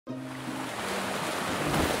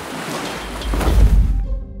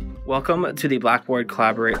Welcome to the Blackboard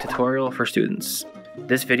Collaborate tutorial for students.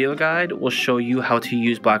 This video guide will show you how to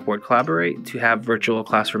use Blackboard Collaborate to have virtual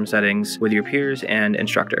classroom settings with your peers and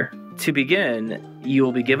instructor. To begin, you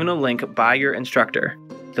will be given a link by your instructor.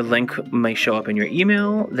 The link may show up in your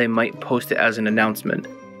email, they might post it as an announcement.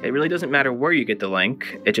 It really doesn't matter where you get the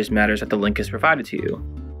link, it just matters that the link is provided to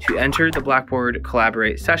you. To enter the Blackboard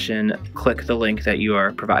Collaborate session, click the link that you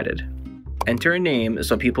are provided. Enter a name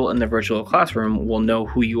so people in the virtual classroom will know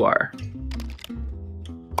who you are.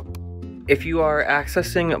 If you are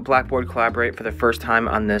accessing Blackboard Collaborate for the first time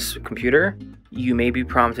on this computer, you may be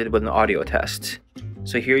prompted with an audio test.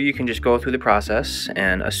 So here you can just go through the process,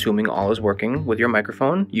 and assuming all is working with your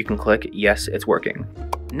microphone, you can click yes, it's working.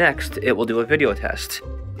 Next, it will do a video test.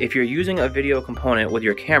 If you're using a video component with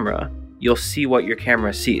your camera, you'll see what your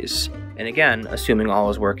camera sees. And again, assuming all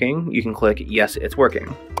is working, you can click yes, it's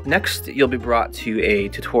working. Next, you'll be brought to a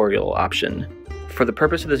tutorial option. For the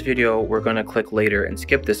purpose of this video, we're going to click later and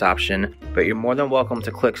skip this option, but you're more than welcome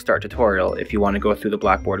to click Start Tutorial if you want to go through the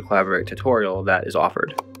Blackboard Collaborate tutorial that is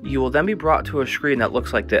offered. You will then be brought to a screen that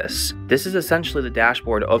looks like this. This is essentially the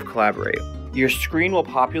dashboard of Collaborate. Your screen will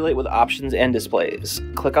populate with options and displays.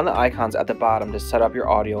 Click on the icons at the bottom to set up your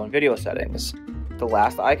audio and video settings. The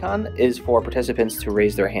last icon is for participants to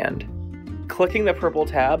raise their hand. Clicking the purple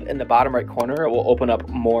tab in the bottom right corner will open up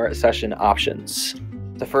more session options.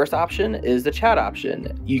 The first option is the chat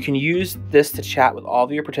option. You can use this to chat with all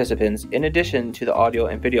of your participants in addition to the audio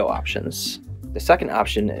and video options. The second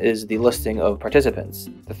option is the listing of participants.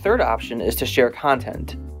 The third option is to share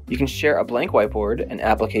content. You can share a blank whiteboard, an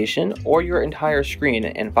application, or your entire screen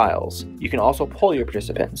and files. You can also poll your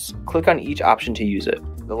participants. Click on each option to use it.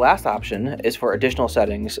 The last option is for additional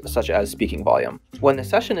settings such as speaking volume. When the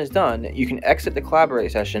session is done, you can exit the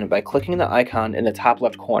Collaborate session by clicking the icon in the top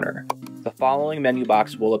left corner. The following menu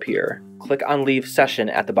box will appear. Click on Leave Session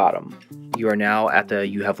at the bottom. You are now at the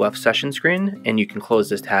You Have Left Session screen, and you can close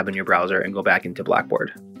this tab in your browser and go back into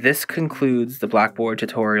Blackboard. This concludes the Blackboard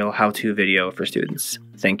tutorial how-to video for students.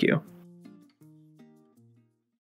 Thank you.